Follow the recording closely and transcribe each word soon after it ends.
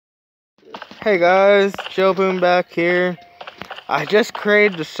Hey guys, Joe Boom back here. I just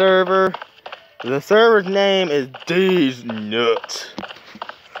created the server. The server's name is These Nuts.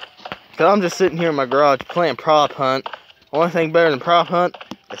 Cause I'm just sitting here in my garage playing prop hunt. Only thing better than prop hunt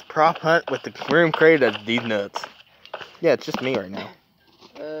is prop hunt with the room created as These Nuts. Yeah, it's just me right now.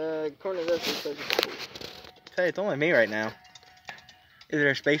 According to this, it says it's two. Hey, it's only me right now. Is there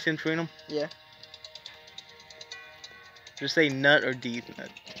a space in between them? Yeah. Just say nut or These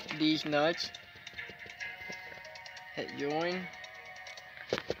Nuts. These nuts. Hit join.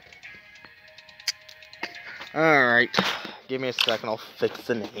 Alright. Give me a second, I'll fix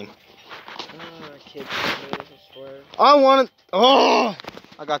the name. Kids, I swear. I want it. Oh!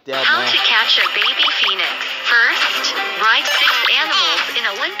 I got the ad How now. to catch a baby phoenix. First, write 6 animals in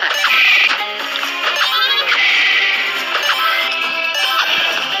Olympus.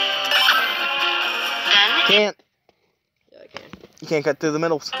 Then Can't. Yeah, I can. You can't cut through the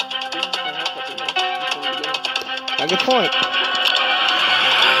middles. A good point.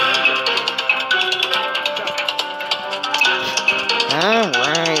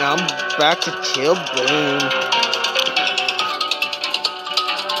 Alright, I'm back to Chill Boom.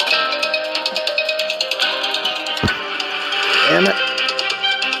 Damn it.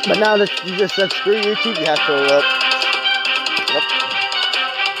 But now that you just said screw YouTube, you have to look. Yep.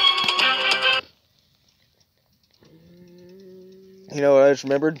 You know what I just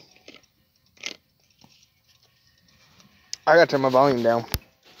remembered? I gotta turn my volume down.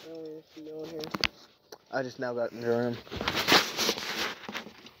 I just now got in the room.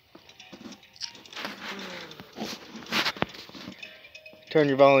 Turn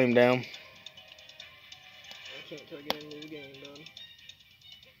your volume down. I can't till I get a new game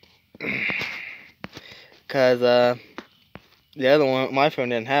done. Cause the other one, my phone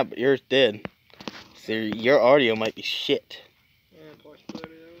didn't have, but yours did. So your audio might be shit. Yeah,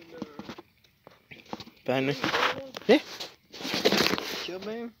 possibility that was Behind me? Yeah. Chill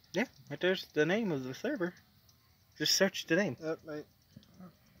Boom? Yeah, right there's the name of the server. Just search the name. Yep, right.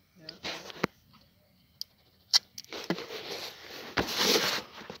 Yeah.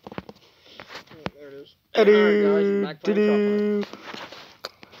 There it is. Alright guys, back playing prop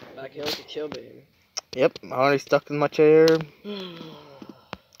hunt. Back hill to Chill Boom. Yep, I'm already stuck in my chair.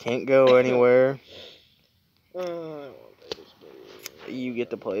 Can't go anywhere. I wanna play this game. You get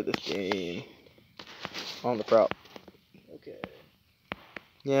to play this game. On the prop. Okay.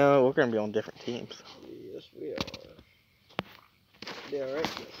 Yeah, we're gonna be on different teams. Yes, we are. Yeah, alright.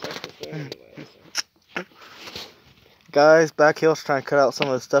 That's the thing anyway. So. Guys, Back Hill's trying to cut out some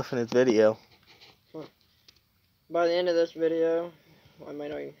of the stuff in his video. By the end of this video, I might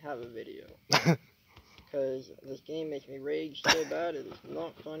not even have a video. Because this game makes me rage so bad, it is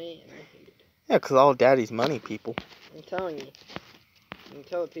not funny, and I hate it. Yeah, because all daddy's money, people. I'm telling you. You can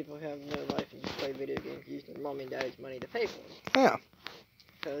tell that people who have no life and just play video games using their mom and daddy's money to pay for them. Yeah.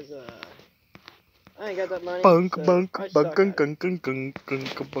 Because, I ain't got that money. Bunk, so bunk, I bunk, suck gung, at gung, gung, gung, gung,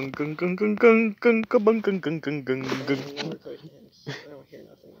 gung, gung, gung, gung, gung, gung, gung, gung, gung, gung, gung, it. gung. I don't hear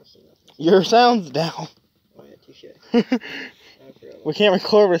nothing, I see nothing. Your sound's down. Oh yeah, touche. We can't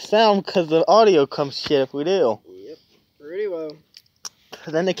record with sound because the audio comes shit if we do. Yep, pretty well.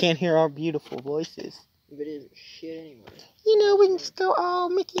 Then they can't hear our beautiful voices. Videos are shit anyway. You know, we can just go all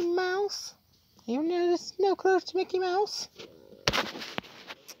Mickey Mouse. You know, there's no close to Mickey Mouse.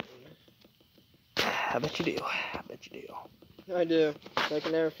 I bet you do. I bet you do. I do. I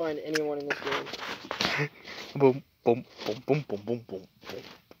can never find anyone in this game. Boom, boom, boom, boom, boom, boom, boom, boom.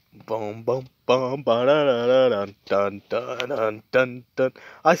 Boom, boom, boom, ba da da da dun dun dun dun dun dun.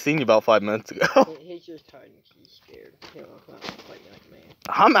 I seen you about 5 minutes ago. He's just hiding. He's scared. He don't come out and fight like a man.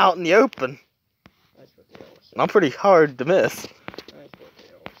 I'm out in the open. That's what they all say. I'm pretty hard to miss. That's what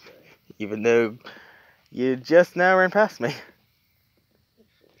they all say. Even though you just now ran past me.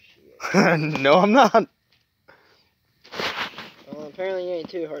 No, I'm not. Well, apparently you ain't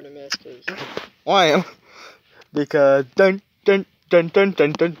too hard to miss, cause I am. Because dun dun dun dun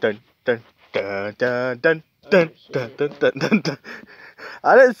dun dun dun dun dun dun dun dun dun dun dun dun.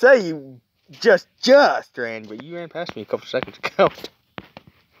 I didn't say you just ran, but you ran past me a couple seconds ago.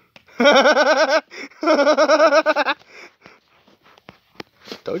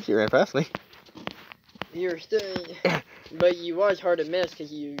 Told you ran past me. you're still, but you was hard to miss,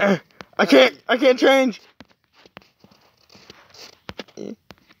 cause you. I can't change.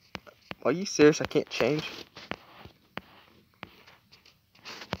 Are you serious? I can't change.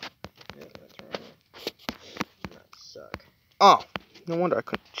 Yeah, that's right. That suck. Oh, no wonder I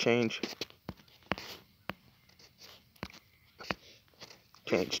couldn't change.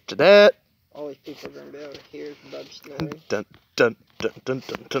 Change to that. All these people are gonna be able to hear Bub snoring. Dun dun dun, dun,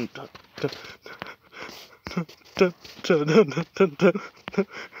 dun, dun, dun, dun, dun, dun.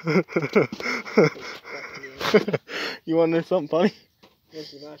 You want to know something funny?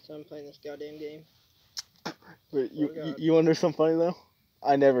 This is the last time playing this goddamn game. But Oh, God. you want to know something funny though?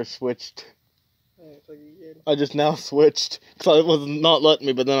 I never switched. I didn't think you did. I just now switched because it was not letting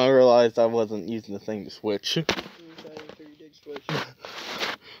me, but then I realized I wasn't using the thing to switch. I didn't think you did switch.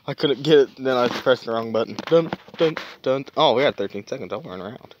 I couldn't get it, then I pressed the wrong button. Dun, dun, dun. Oh, we got 13 seconds. I'll run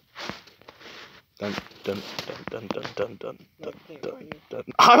around. Dun, dun, dun, dun, dun, dun, dun, No, dun, you can't dun, find me. dun.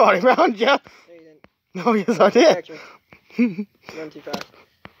 I already round you. No, you didn't. No, yes, I did. Catch me. Run too fast.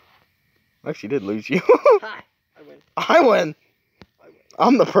 I actually did lose you. Hi. I win. I win. I win.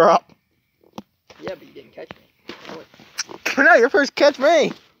 I'm the prop. Yeah, but you didn't catch me. I win. No, you're first catch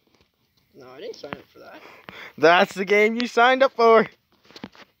me. No, I didn't sign up for that. That's the game you signed up for.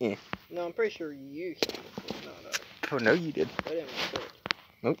 No, I'm pretty sure you signed up for it, not us. Oh, no, you did. I didn't want to.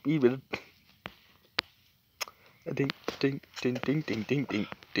 Nope, you did. Ding, ding, ding, ding, ding, ding,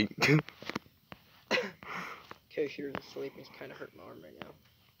 ding, ding. Co-shooter's asleep and it's kind of hurting my arm right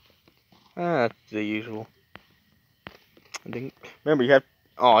now. That's the usual. Ding. Remember, you have.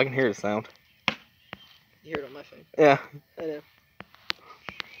 Oh, I can hear the sound. You heard it on my phone. Yeah. I know.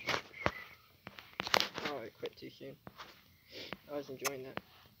 Oh, I quit too soon. I was enjoying that.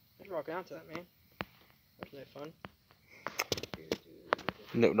 I was rocking out to that, man. That was no fun.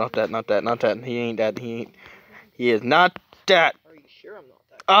 No, not that, not that, not that. He ain't that. He ain't. He is not that. Are you sure I'm not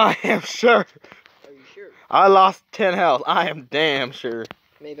that? I am sure. Are you sure? I lost 10 health. I am damn sure.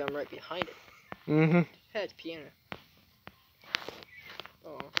 Maybe I'm right behind it. Mm-hmm. Hey, it's piano.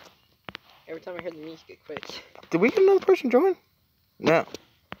 Oh. Every time I hear the music, it quits. Did we get another person join? No. I don't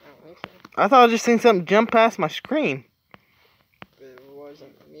think so. I thought I just seen something jump past my screen. But it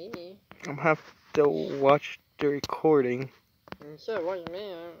wasn't me. I'm gonna have to watch the recording. And so it wasn't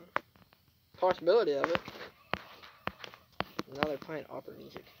me. Possibility of it. Now they're playing opera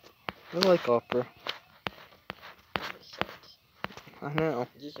music. I like opera. It sucks. I know.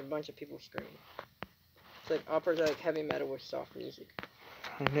 Just a bunch of people screaming. It's like opera's like heavy metal with soft music.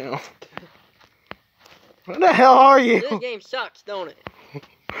 I know. Where the hell are This you? game sucks, don't it?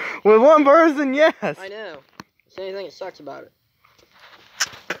 With one person, yes. I know. It's the only thing that sucks about it.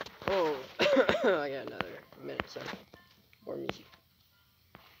 Oh, I got another minute, so more music.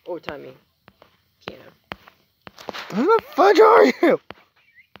 Old timey piano. Who the fudge are you?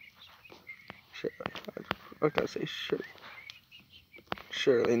 Shit. I was gonna say sure.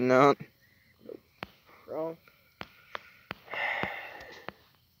 Surely not. Wrong.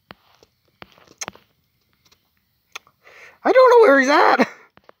 I don't know where he's at.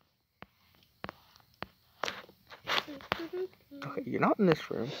 Okay, you're not in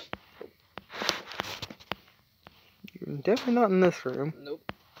this room. You're definitely not in this room. Nope.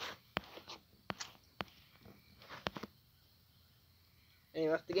 And he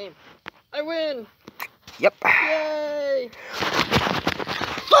left the game. I win! Yep. Yay!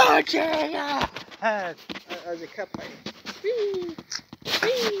 Fudge! Yeah. I was a cup hiding. Whee!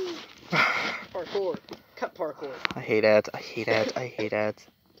 Whee! Parkour. Cup parkour. I hate ads. I hate ads. I hate ads.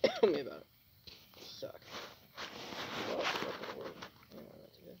 Tell me about it. Suck.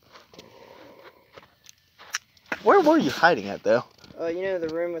 Where were you hiding at, though? You know the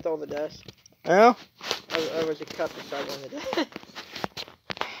room with all the dust? Oh? I was a cup beside one of the desks.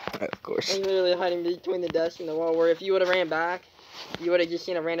 Of course. I'm literally hiding between the desk and the wall, where if you would have ran back, you would have just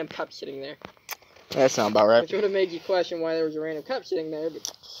seen a random cup sitting there. That sounds about right. Which would have made you question why there was a random cup sitting there,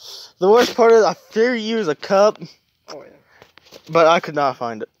 but... The worst part is I fear you use a cup, Oh, yeah. but I could not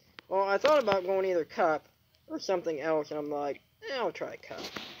find it. Well, I thought about going either cup or something else, and I'm like, I'll try cup.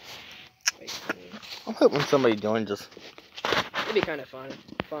 Wait, I'm hoping somebody joins us. it'd be kind of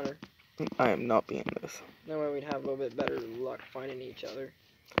funner. I am not being this. That way we'd have a little bit better luck finding each other.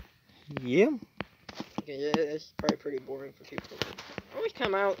 Yeah. Okay, yeah, it's probably pretty boring for people. I always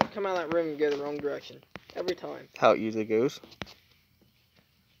come out of that room and go the wrong direction. Every time. How it usually goes.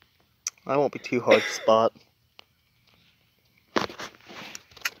 I won't be too hard to spot. I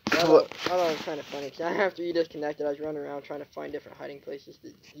thought it was kind of funny, because after you disconnected, I was running around trying to find different hiding places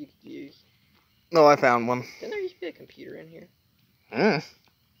that you could use. No, I found one. Didn't there used to be a computer in here? Hmm.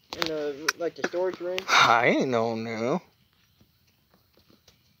 In the, like, the storage room? I ain't know no.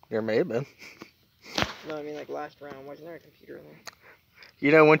 There may have been. No, I mean, like, last round, wasn't there a computer in there?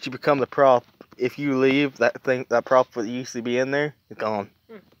 You know, once you become the prop, if you leave, that prop that used to be in there, it's gone.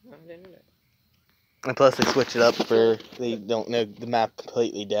 No, I didn't know that. And plus they switch it up for, they don't know the map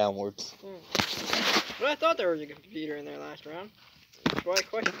completely downwards. But I thought there was a computer in there last round. That's why I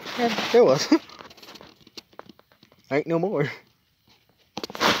questioned. Yeah, there was. Ain't no more.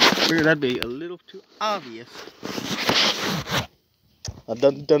 figured that'd be a little too obvious.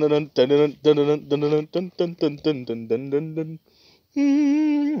 Dun dun dun dun dun dun dun dun dun dun dun dun dun dun dun dun dun dun.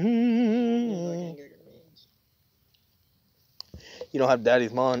 You don't have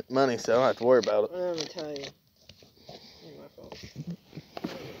daddy's money, so I don't have to worry about it. I'm gonna tell you. It's my fault.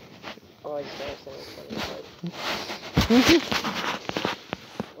 Oh, I just asked something funny.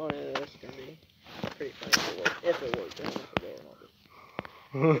 Oh, no, that's gonna be pretty funny if it works. I don't know if it will or not.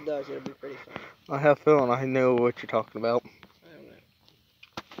 If it does, it'll be pretty funny. I have a feeling I know what you're talking about. I don't know.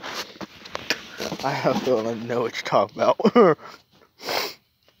 I have a feeling I know what you're talking about.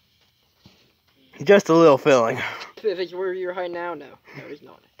 Just a little feeling. If it's where you're hiding now, no. No, it's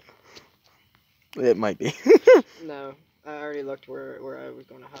not. It might be. No, I already looked where I was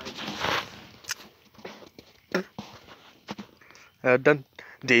going to hide. Done.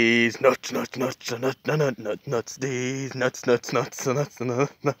 These nuts, nuts, nuts, nuts, nuts, nuts, nuts, these nuts, nuts, nuts, nuts,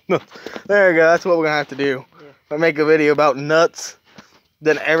 nuts, nuts. There we go. That's what we're gonna have to do. Yeah. If I make a video about nuts,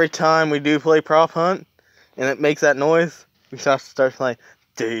 then every time we do play prop hunt, and it makes that noise, we start playing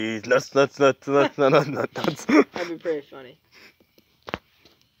these nuts, nuts, nuts, nuts, nuts, nuts, nuts. That'd be pretty funny.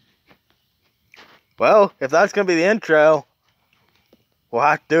 Well, if that's gonna be the intro, we'll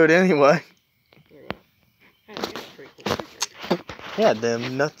have to do it anyway. Yeah,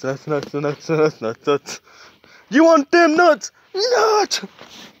 them nuts, nuts, nuts, nuts, nuts, nuts, nuts. You want them nuts? Nuts!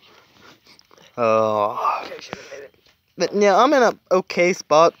 Oh. But yeah, I'm in a okay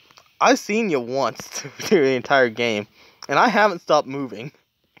spot. I've seen you once through the entire game, and I haven't stopped moving.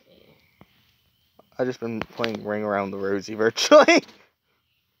 I've just been playing Ring Around the Rosie virtually.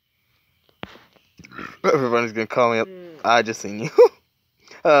 Everybody's gonna call me up. I just seen you.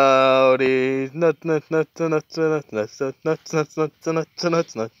 Oh, these nuts, nuts, nuts, nuts, nuts, nuts, nuts, nuts, nuts, nuts, nuts,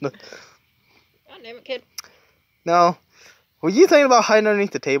 nuts, nuts, nuts. God damn it, kid. No. Were you thinking about hiding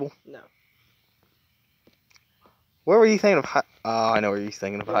underneath the table? No. Where were you thinking of hiding? Oh, I know where you're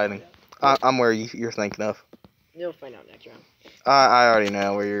thinking of hiding. I'm where you're thinking of. You'll find out next round. I already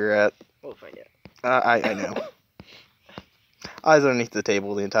know where you're at. We'll find out. I know. I was underneath the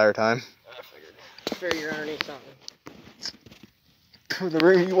table the entire time. I figured you're underneath something. The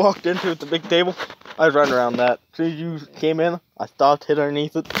room you walked into with the big table, I was running around that. As soon as you came in, I stopped, hid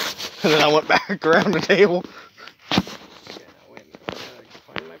underneath it, and then I went back around the table. Okay, now wait a minute. I gotta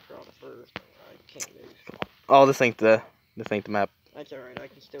find my product first. I can't move. Oh, this ain't the map. That's alright, I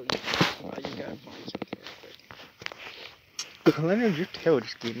can still use it. I just gotta find something real quick. Leonard, your tail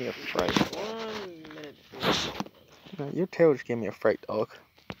just gave me a fright. 1 minute before. No, your tail just gave me a fright, dog.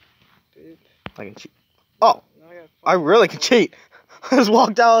 Boop. I can cheat. Oh, Now I gotta I find really can cheat. I just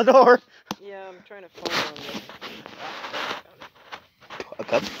walked out the door. Yeah, I'm trying to find one. A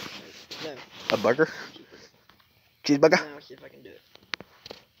cup? No. A burger? Cheeseburger? Now see if I can do it.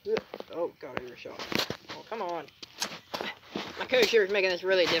 Oh god, I overshot. Oh, come on. My coach here is making this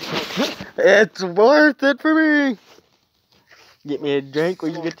really difficult. It's worth it for me. Get me a drink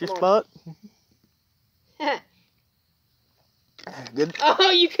when you get your spot. Good.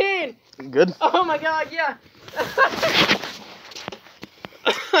 Oh, you can! Good. Oh my god, yeah!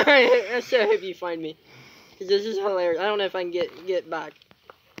 I so hope you find me. Cause this is hilarious. I don't know if I can get back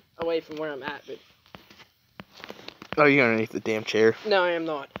away from where I'm at, but... Oh, you're underneath the damn chair. No, I am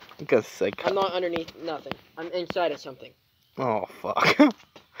not. I'm gonna say. I'm not underneath nothing. I'm inside of something. Oh, fuck.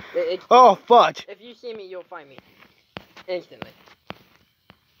 Oh, fudge. If you see me, you'll find me. Instantly.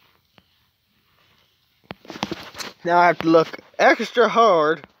 Now I have to look extra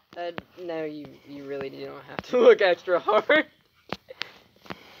hard. No, you really do not have to look extra hard.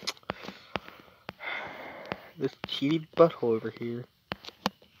 This cheaty butthole over here.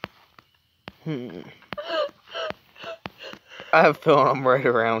 I have a feeling I'm right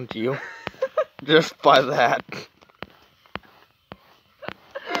around you. Just by that.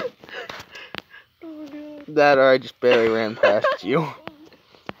 Oh god. That or I just barely ran past you.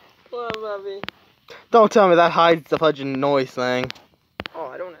 Well, Bobby. Don't tell me that hides the fudging noise thing. Oh,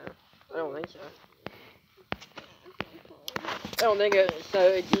 I don't know. I don't think so. I don't think it, so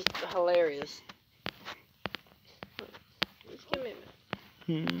it's just hilarious. Just give me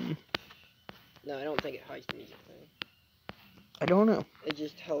a minute. No, I don't think it hides the music thing. I don't know. It's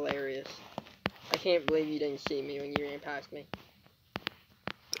just hilarious. I can't believe you didn't see me when you ran past me.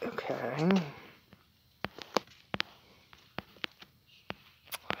 Okay.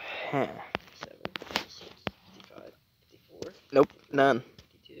 Huh. 7, 56, 55, 54. Nope, none.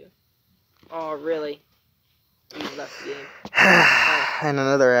 52. Oh, really? You left the game. And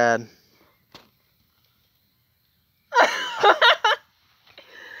another ad.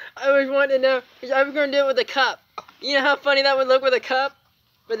 I was wanting to know, because I was going to do it with a cup. You know how funny that would look with a cup?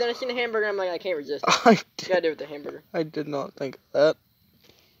 But then I seen the hamburger, I'm like, I can't resist it. I You gotta do it with the hamburger. did not think of that.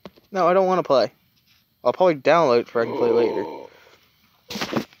 No, I don't want to play. I'll probably download it so I can play later.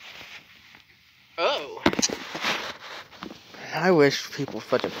 Oh. I wish people would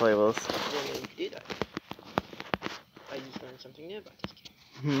fucking play with us. Then you can do that. I just learned something new about this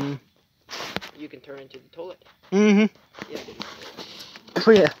game. You can turn into the toilet. Mm-hmm. Yeah, I didn't.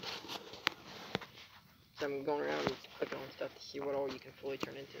 Oh, yeah. So I'm going around and clicking on stuff to see what all you can fully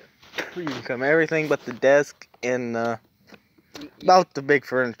turn into. You can come everything but the desk and about the big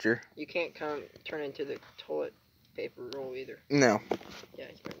furniture. You can't turn into the toilet paper roll either. No. Yeah,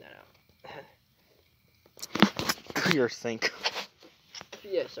 you find that out. Your sink.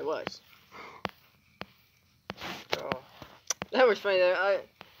 Yes, I was. Oh, that was funny though.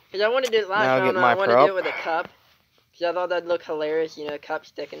 Cause I wanted to do it last Now time. get I my wanted to prop. do it with a cup. Cause I thought that'd look hilarious, you know, a cup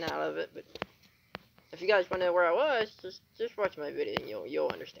sticking out of it. But if you guys want to know where I was, just watch my video and you'll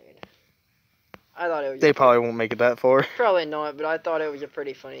understand. I thought it was. They probably won't make it that far. Probably not, but I thought it was a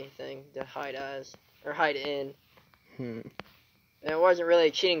pretty funny thing to hide as or hide in. And it wasn't really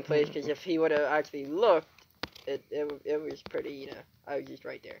a cheating place because if he would have actually looked, it was pretty, you know, I was just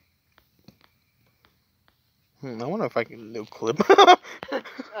right there. I wonder if I can do a clip.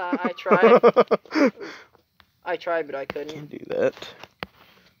 I tried. I tried, but I couldn't. Can't do that.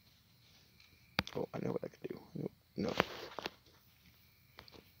 Oh, I know what I can do. No.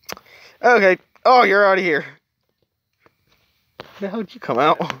 Okay. Oh, you're out of here. How'd you come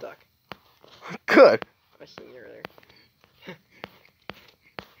out? I'm stuck. Good. I seen you earlier.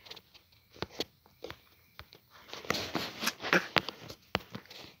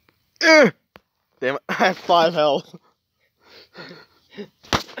 Damn it, I have 5 health. You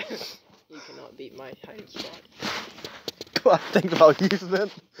cannot beat my hiding spot. I think about using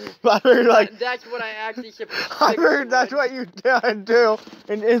it. But I heard like That's what I actually should. I heard that's what you do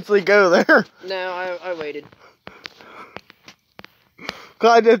and instantly go there. No, I waited.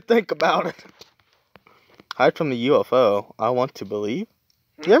 Cause I did think about it. Hide from the UFO. I want to believe.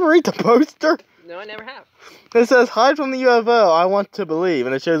 You ever read the poster? No, I never have. It says hide from the UFO. I want to believe,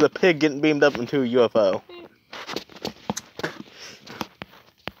 and it shows a pig getting beamed up into a UFO.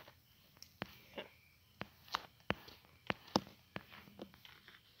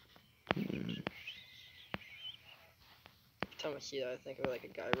 Time I see that, I think of like a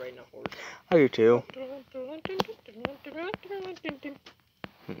guy riding a horse. I do too. He'll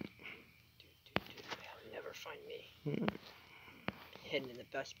never find me. Hidden in the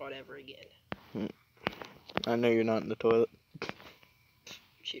best spot ever again. I know you're not in the toilet.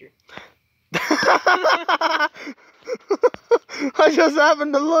 Cheater. I just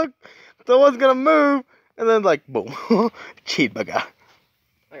happened to look. So I was gonna move, and then like boom, cheat my guy.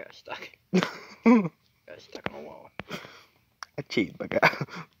 I got stuck. Got stuck on a wall. I cheated my guy.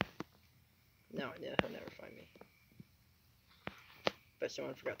 No, yeah, he'll never find me. But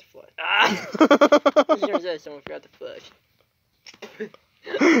someone forgot to flush. Ah! I was gonna say someone forgot to flush.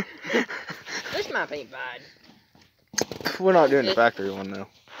 This map ain't bad. We're not doing the factory one though.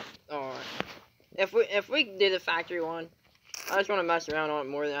 Alright. If we do the factory one, I just want to mess around on it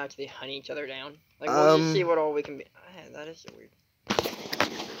more than actually hunting each other down. Like we'll just see what all we can be. That is so weird. I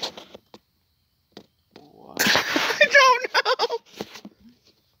don't know.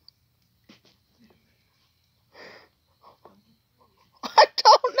 I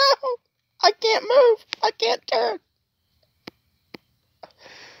don't know. I can't move. I can't turn.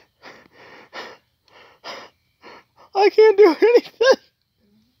 I can't do anything.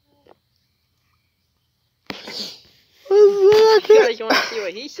 You guys want to see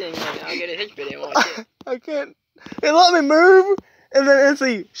what he's seeing right now? I'll get his video and watch it. I can't. It let me move and then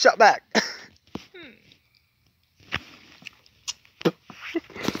instantly shut back.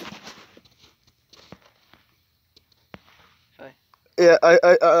 Hi. Yeah,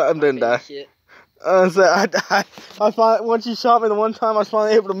 I'm done die. Shit. So I finally, once you shot me the one time, I was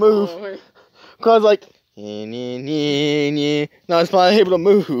finally able to move. Oh, Cause I was like, no, I was finally able to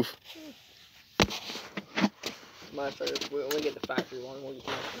move. when we get the factory one, we'll just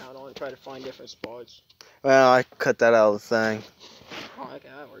knock them out on and try to find different spots. Well, I cut that out of the thing. Oh, okay,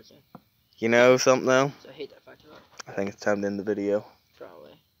 that works then. You know something though? So I hate that factory one. I think it's time to end the video.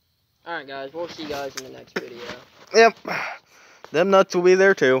 Probably. Alright guys, we'll see you guys in the next video. Yep. Them nuts will be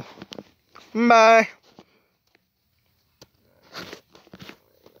there too. Bye.